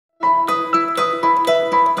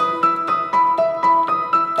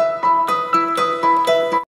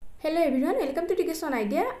Welcome to Education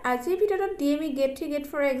Idea. আজি ভিডিঅ'ত DME Gate 3 Gate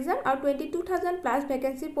 4 exam আৰু 22000 plus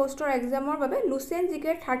vacancy poster examৰ বাবে Lucent GK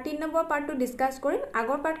 13 নম্বৰ পাৰ্টটো ডিসকাস কৰিম।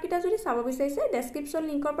 আগৰ পাৰ্টকিটা যদি চাব বিচাৰিছে ডেসক্ৰিপচন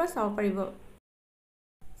লিংকৰ পৰা চাব পাৰিব।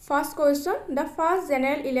 First question, the first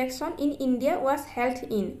general election in India was held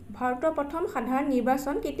in. ভাৰতৰ প্ৰথম সাধাৰণ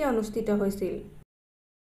নিৰ্বাচন কেতিয়া অনুষ্ঠিত হৈছিল?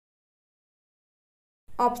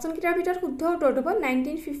 অপশন কিটাৰ ভিতৰত শুদ্ধ উত্তৰটো হ'ব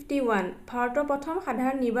 1951 ভাৰতৰ প্ৰথম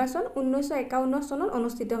সাধাৰণ নিৰ্বাচন 1951 চনত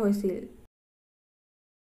অনুষ্ঠিত হৈছিল।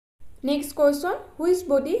 Next question, which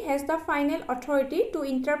body has the final authority to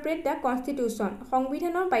interpret the constitution?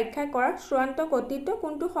 সংবিধানৰ ব্যাখ্যা কৰাৰ চূড়ান্ত কৰ্তৃত্ব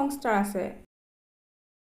কোনটো সংস্থাৰ আছে?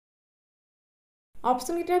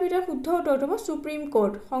 অপশন কিটাৰ ভিতৰত শুদ্ধ উত্তৰটো হ'ব সুপ্ৰিম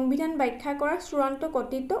কোৰ্ট সংবিধান ব্যাখ্যা কৰাৰ চূড়ান্ত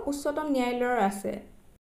কৰ্তৃত্ব উচ্চতম ন্যায়ালয়ৰ আছে।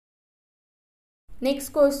 Next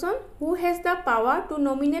question, who has the power to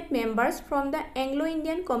nominate members from the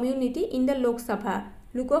Anglo-Indian community in the Lok Sabha?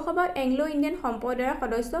 লোকসভাত Anglo-Indian সম্প্ৰদায়ৰ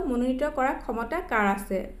সদস্য মনোনীত কৰাৰ ক্ষমতা কাৰ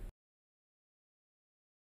আছে?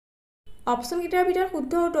 অপশন কিটাৰ ভিতৰত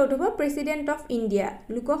শুদ্ধ উত্তৰটো হ'ব প্ৰেসিডেন্ট অফ ইণ্ডিয়া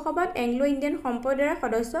লোকসভাত Anglo-Indian সম্প্ৰদায়ৰ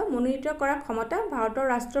সদস্য মনোনীত কৰাৰ ক্ষমতা ভাৰতৰ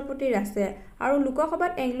ৰাষ্ট্ৰপতিৰ আছে আৰু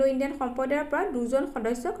লোকসভাত Anglo-Indian সম্প্ৰদায়ৰ পৰা দুজন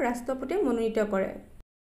সদস্যক ৰাষ্ট্ৰপতিয়ে মনোনীত কৰে।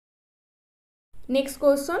 Next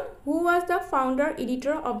question, who was the founder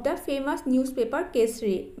editor of the famous newspaper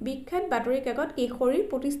Kesari? বিখ্যাত বাতৰি কাকত কেশৰীৰ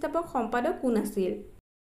প্ৰতিষ্ঠাপক সম্পাদক কোন আছিল?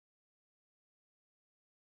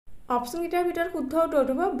 অপশন কিটাৰ ভিতৰত শুদ্ধ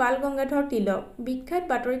উত্তৰটো হ'ব বাল গংগাধৰ তিলক বিখ্যাত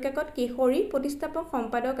বাতৰি কাকত কেশৰীৰ প্ৰতিষ্ঠাপক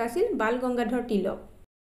সম্পাদক আছিল Bal Gangadhar Tilak.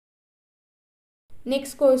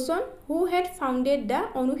 Next question, who had founded the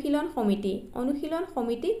অনুশীলন সমিতি? অনুশীলন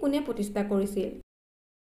সমিতি কোনে প্ৰতিষ্ঠা কৰিছিল?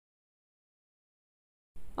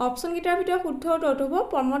 অপশন কিটাৰ ভিতৰত শুদ্ধ উত্তৰটো হ'ব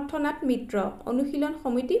প্ৰমথনাথ মিত্ৰ অনুশীলন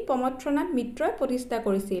সমিতি প্ৰমথনাথ মিত্ৰই প্ৰতিষ্ঠা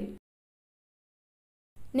কৰিছিল।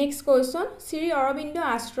 Next question, Sri Aurobindo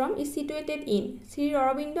Ashram is situated in. Sri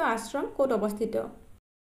Aurobindo Ashram ক'ত অৱস্থিত?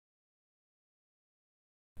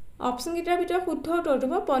 অপশন কিটাৰ ভিতৰত শুদ্ধ উত্তৰটো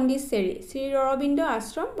হ'ব পণ্ডিচেৰী Sri Aurobindo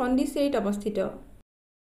Ashram পণ্ডিচেৰীত অৱস্থিত।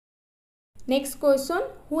 Next question,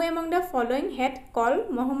 who among the following had called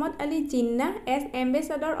Muhammad Ali Jinnah as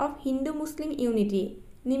ambassador of Hindu-Muslim unity?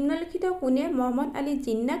 নিম্নলিখিত কোনে মোহাম্মদ আলী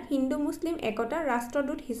জিন্নাক হিন্দু মুছলিম একতাৰ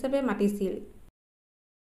ৰাষ্ট্ৰদূত হিচাপে মাতিছিল?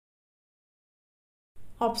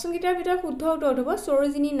 অপশন কিটাৰ ভিতৰত শুদ্ধ উত্তৰটো হ'ব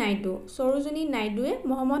সৰোজিনী নাইডু সৰোজিনী নাইডুৱে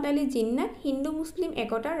মোহাম্মদ আলী জিন্নাক হিন্দু মুছলিম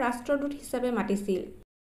একতাৰ ৰাষ্ট্ৰদূত হিচাপে মাতিছিল।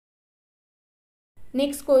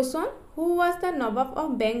 Next question, who was the Nawab of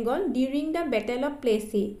Bengal during the Battle of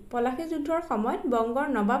Plassey? Palashi যুদ্ধৰ সময়ত বংগৰ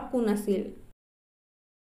নবাব কোন আছিল?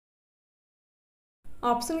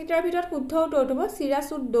 অপশন কিটাৰ ভিতৰত শুদ্ধ উত্তৰটো হ'ব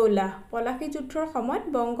সিৰাজউদ্দৌলা পলাশী যুদ্ধৰ সময়ত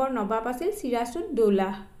বংগৰ নবাব আছিল সিৰাজউদ্দৌলা।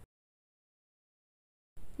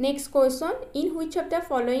 Next question, in which of the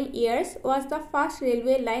following years was the first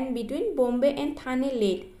railway line between Bombay and Thane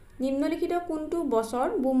laid? নিম্নলিখিত কোনটো বছৰ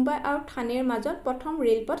মুম্বাই আৰু থানেৰ মাজত প্ৰথম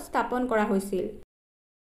ৰেলপথ স্থাপন কৰা হৈছিল?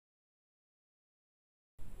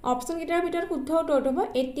 অপশন কিটাৰ ভিতৰত শুদ্ধ উত্তৰটো হ'ব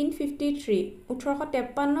 1853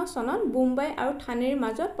 1853 চনত মুম্বাই আৰু থানেৰ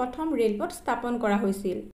মাজত প্ৰথম ৰেলপথ স্থাপন কৰা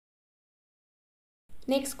হৈছিল।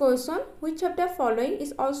 Next question, which of the following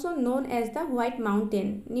is also known as the White Mountain?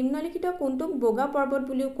 নিম্নলিখিত কোনটোক বগা পৰ্বত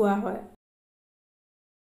বুলিও কোৱা হয়?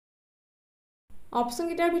 অপশন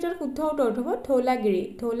কিটাৰ ভিতৰত শুদ্ধ উত্তৰটো হ'ব ধৌলাগিৰি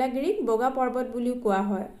ধৌলাগিৰিক বগা পৰ্বত বুলিও কোৱা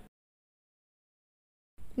হয়।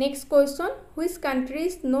 Next question, which country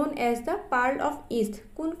is known as the Pearl of East?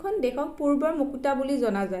 কোনখন দেশক পূৰ্বৰ মুকুতা বুলি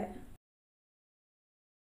জনা যায়?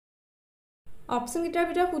 অপশন কিটাৰ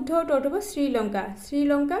ভিতৰত শুদ্ধ উত্তৰটো হ'ব শ্ৰীলংকা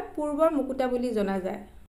শ্ৰীলংকাক পূৰ্বৰ মুকুতা বুলি জনা যায়।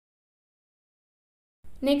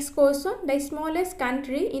 Next question, the smallest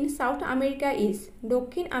country in South America is.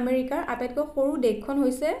 দক্ষিণ আমেৰিকাৰ আটাইতকৈ সৰু দেশখন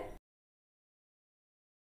হৈছে?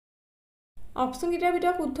 অপশন কিটাৰ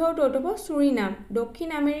ভিতৰত শুদ্ধ উত্তৰটো হ'ব সুৰিনাম দক্ষিণ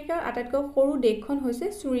আমেৰিকাৰ আটাইতকৈ সৰু দেশখন হৈছে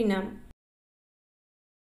সুৰিনাম।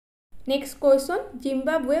 Next question,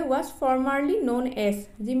 Zimbabwe was formerly known as.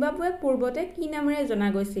 Zimbabwe পূৰ্বতে কি নামেৰে জনা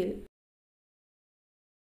গৈছিল?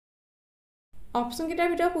 অপশন কিটাৰ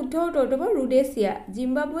ভিতৰত শুদ্ধ উত্তৰটো হ'ব ৰোডেছিয়া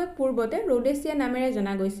জিম্বাবৱে পূৰ্বতে ৰোডেছিয়া নামেৰে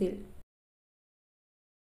জনা গৈছিল।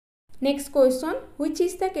 Next question, which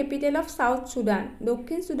is the capital of South Sudan?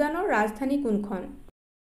 দক্ষিণ সুদানৰ ৰাজধানী কোনখন?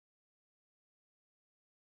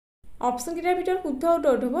 অপশন কিটাৰ ভিতৰত শুদ্ধ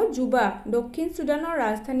উত্তৰটো হ'ব জুবা দক্ষিণ সুদানৰ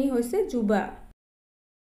ৰাজধানী হৈছে Juba.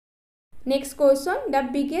 Next question, the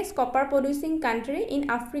biggest copper producing country in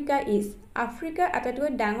Africa is. আফ্ৰিকাৰ আটাইতকৈ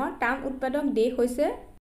ডাঙৰ তাম উৎপাদক দেশ হৈছে?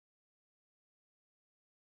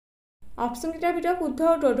 অপশন কিটাৰ ভিতৰত শুদ্ধ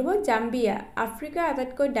উত্তৰটো হ'ব জাম্বিয়া আফ্ৰিকাৰ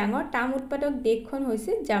আটাইতকৈ ডাঙৰ তাম উৎপাদক দেশখন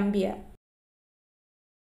হৈছে Zambia.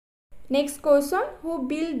 Next question, who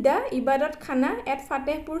built the Ibadat Khana at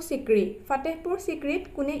Fatehpur Sikri? Fatehpur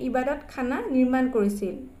Sikrit kune Ibadat Khana nirman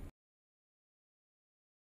korisil?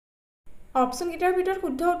 Option kitar bitor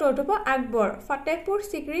শুদ্ধ উত্তৰটো হ'ব আকবৰ। Fatehpur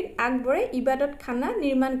Sikrit আকবৰে Ibadat Khana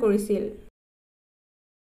nirman korisil।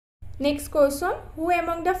 Next question, who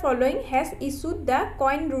among the following has issued the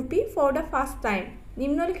coin rupee for the first time?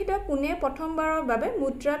 নিম্নলিখিত কোনে প্ৰথমবাৰৰ বাবে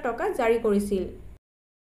মুদ্ৰা টকা জাৰি কৰিছিল?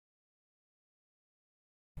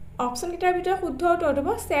 Option কিটাৰ ভিতৰত শুদ্ধ উত্তৰটো হ'ব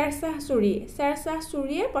শ্বেৰশাহ চুৰি। শ্বেৰশাহ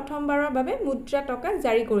চুৰিয়ে প্ৰথমবাৰৰ বাবে মুদ্ৰা টকা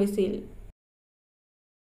জাৰি কৰিছিল।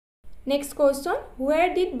 Next question, where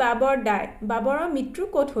did Babur die? বাবৰৰ মৃত্যু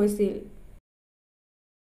ক'ত হৈছিল?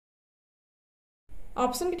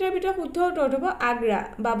 Option কিটাৰ ভিতৰত শুদ্ধ উত্তৰটো হ'ব আগ্ৰা।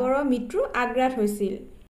 বাবৰৰ মৃত্যু আগ্ৰাত হৈছিল।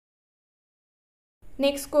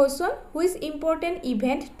 Next question, which important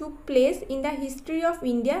event took place in the history of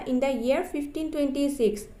India in the year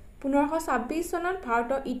 1526? 1526 চনত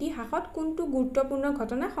ভাৰতৰ ইতিহাসত কোনটো গুৰুত্বপূৰ্ণ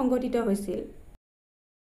ঘটনা সংঘটিত হৈছিল?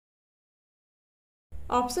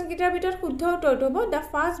 Option কিটাৰ ভিতৰত শুদ্ধ উত্তৰটো হ'ব the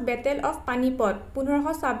first battle of Panipat।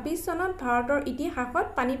 1526 চনত ভাৰতৰ ইতিহাসত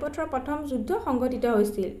পানিপথৰ প্ৰথম যুদ্ধ সংঘটিত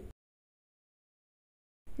হৈছিল।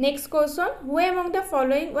 Next question, who among the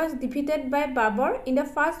following was defeated by Babur in the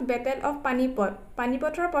first battle of Panipat?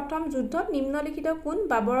 পানিপথৰ প্ৰথম যুদ্ধত নিম্নলিখিত কোন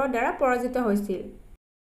বাবৰৰ দ্বাৰা পৰাজিত হৈছিল?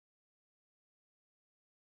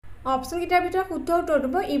 Option কিটাৰ ভিতৰত শুদ্ধ উত্তৰটো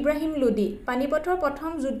হ'ব ইব্ৰাহিম লোডি। পানিপথৰ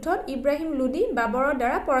প্ৰথম যুদ্ধত ইব্ৰাহিম লোডি বাবৰৰ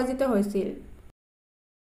দ্বাৰা পৰাজিত হৈছিল।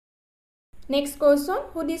 Next question,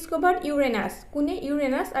 who discovered Uranus? কোনে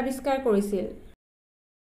ইউৰেনাছ আৱিষ্কাৰ কৰিছিল?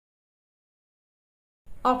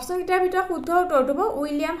 Option কিটাৰ ভিতৰত শুদ্ধ উত্তৰটো হ'ব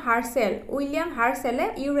উইলিয়াম হাৰ্শেল। উইলিয়াম হাৰ্শেলে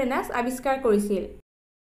ইউৰেনাছ আৱিষ্কাৰ কৰিছিল।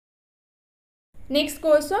 Next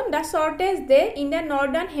question, the shortest day in the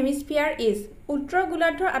northern hemisphere is? উত্তৰ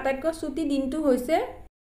গোলাৰ্ধৰ আটাইতকৈ চুটি দিনটো হৈছে?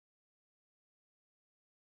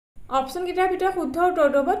 Option কিটাৰ ভিতৰত শুদ্ধ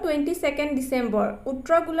উত্তৰটো হ'ব 22 ডিচেম্বৰ।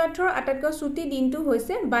 উত্তৰ গোলাৰ্ধৰ আটাইতকৈ চুটি দিনটো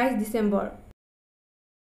হৈছে 22 December.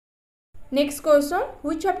 Next question,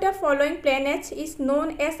 which of the following planets is known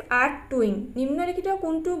as Earth twin? নিম্নলিখিত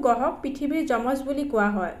কোনটো গ্ৰহক পৃথিৱীৰ যমজ বুলি কোৱা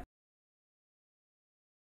হয়?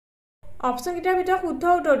 Option কিটাৰ ভিতৰত শুদ্ধ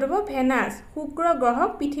উত্তৰটো হ'ব ভেনাছ। শুক্ৰ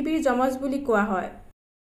গ্ৰহক পৃথিৱীৰ যমজ বুলি কোৱা হয়।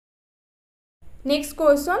 Next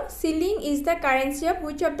question, shilling is the currency of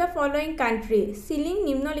which of the following country? shilling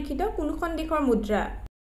নিম্নলিখিত কোনখন দেশৰ মুদ্ৰা?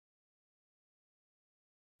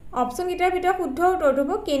 Option কিটাৰ ভিতৰত শুদ্ধ উত্তৰটো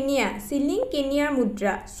হ'ব কেনিয়া। shilling কেনিয়াৰ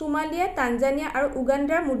মুদ্ৰা। সোমালিয়া, তানজানিয়া আৰু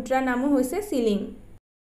উগাণ্ডাৰ মুদ্ৰা নামো হৈছে shilling।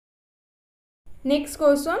 Next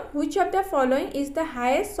question, which of the following is the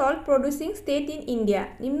highest salt producing state in India?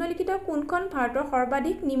 নিম্নলিখিত কোনখন ভাৰতৰ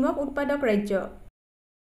সৰ্বাধিক নিমখ উৎপাদক ৰাজ্য?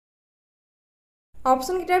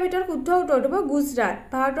 Option কিটাৰ ভিতৰত শুদ্ধ উত্তৰটো হ'ব গুজৰাট।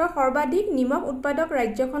 ভাৰতৰ সৰ্বাধিক নিমখ উৎপাদক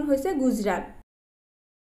ৰাজ্যখন হৈছে Gujarat.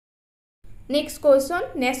 Next question,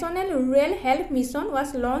 National Rural Health Mission was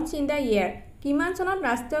launched in the year? কিমান চনত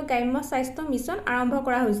ৰাষ্ট্ৰীয় গ্ৰাম্য স্বাস্থ্য মিছন আৰম্ভ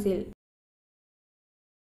কৰা হৈছিল?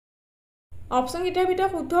 Option কিটাৰ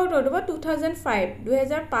ভিতৰত শুদ্ধ উত্তৰটো হ'ব 2005।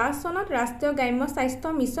 2005 চনত ৰাষ্ট্ৰীয় গ্ৰাম্য স্বাস্থ্য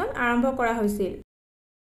মিছন আৰম্ভ কৰা হৈছিল।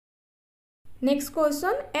 Next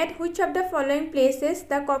question, at which of the following places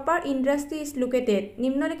the copper industry is located?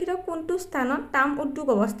 নিম্নলিখিত কোনটো স্থানত তাম উদ্যোগ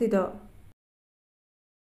অৱস্থিত?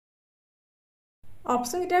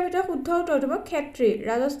 Option কিটাৰ ভিতৰত শুদ্ধ উত্তৰটো হ'ব ক্ষেত্ৰী।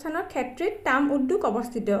 ৰাজস্থানৰ ক্ষেত্ৰীত তাম উদ্যোগ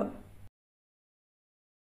অৱস্থিত।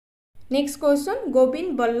 Next question,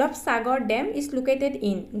 Gobinda Vallabh Sagar dam is located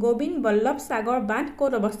in? Gobinda Vallabh সাগৰ বান্ধ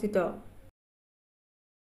ক'ত অৱস্থিত?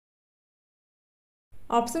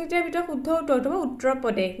 Option কিটাৰ ভিতৰত শুদ্ধ উত্তৰটো হ'ব উত্তৰ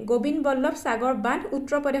প্ৰদেশ। গোবিন্দ বল্লভ সাগৰ বান্ধ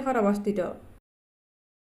উত্তৰ প্ৰদেশত অৱস্থিত।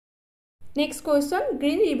 Next question,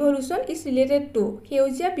 green revolution is related to?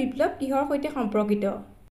 সেউজীয়া বিপ্লৱ কিহৰ সৈতে সম্পৰ্কিত?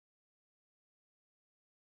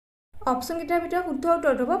 Option কিটাৰ ভিতৰত শুদ্ধ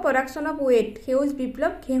উত্তৰটো হ'ব production of wheat। সেউজ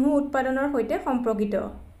বিপ্লৱ ঘেঁহু উৎপাদনৰ সৈতে সম্পৰ্কিত।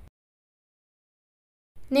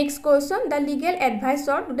 Next question, the legal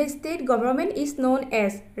advisor to the state government is known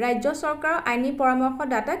as? ৰাজ্য চৰকাৰৰ আইনী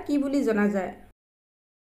পৰামৰ্শদাতা কি বুলি জনা যায়?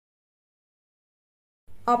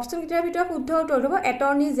 Option কিটাৰ ভিতৰত শুদ্ধ উত্তৰটো হ'ব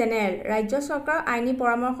এটৰ্নী জেনেৰেল। ৰাজ্য চৰকাৰৰ আইনী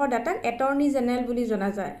পৰামৰ্শদাতাক এটৰ্নী জেনেৰেল বুলি জনা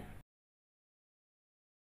যায়।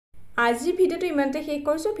 আজি ভিডিওটো ইমানতে শেষ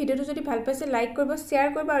কৰিছোঁ। ভিডিওটো যদি ভাল পাইছে লাইক কৰিব, শ্বেয়াৰ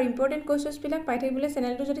কৰিব আৰু ইম্পৰ্টেণ্ট কুৱেশ্যনছবিলাক পাই থাকিবলৈ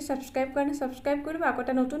চেনেলটো যদি ছাবস্ক্ৰাইব কৰা নাই ছাবস্ক্ৰাইব কৰিব। আকৌ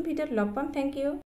এটা নতুন ভিডিঅ'ত লগ পাম। Thank U.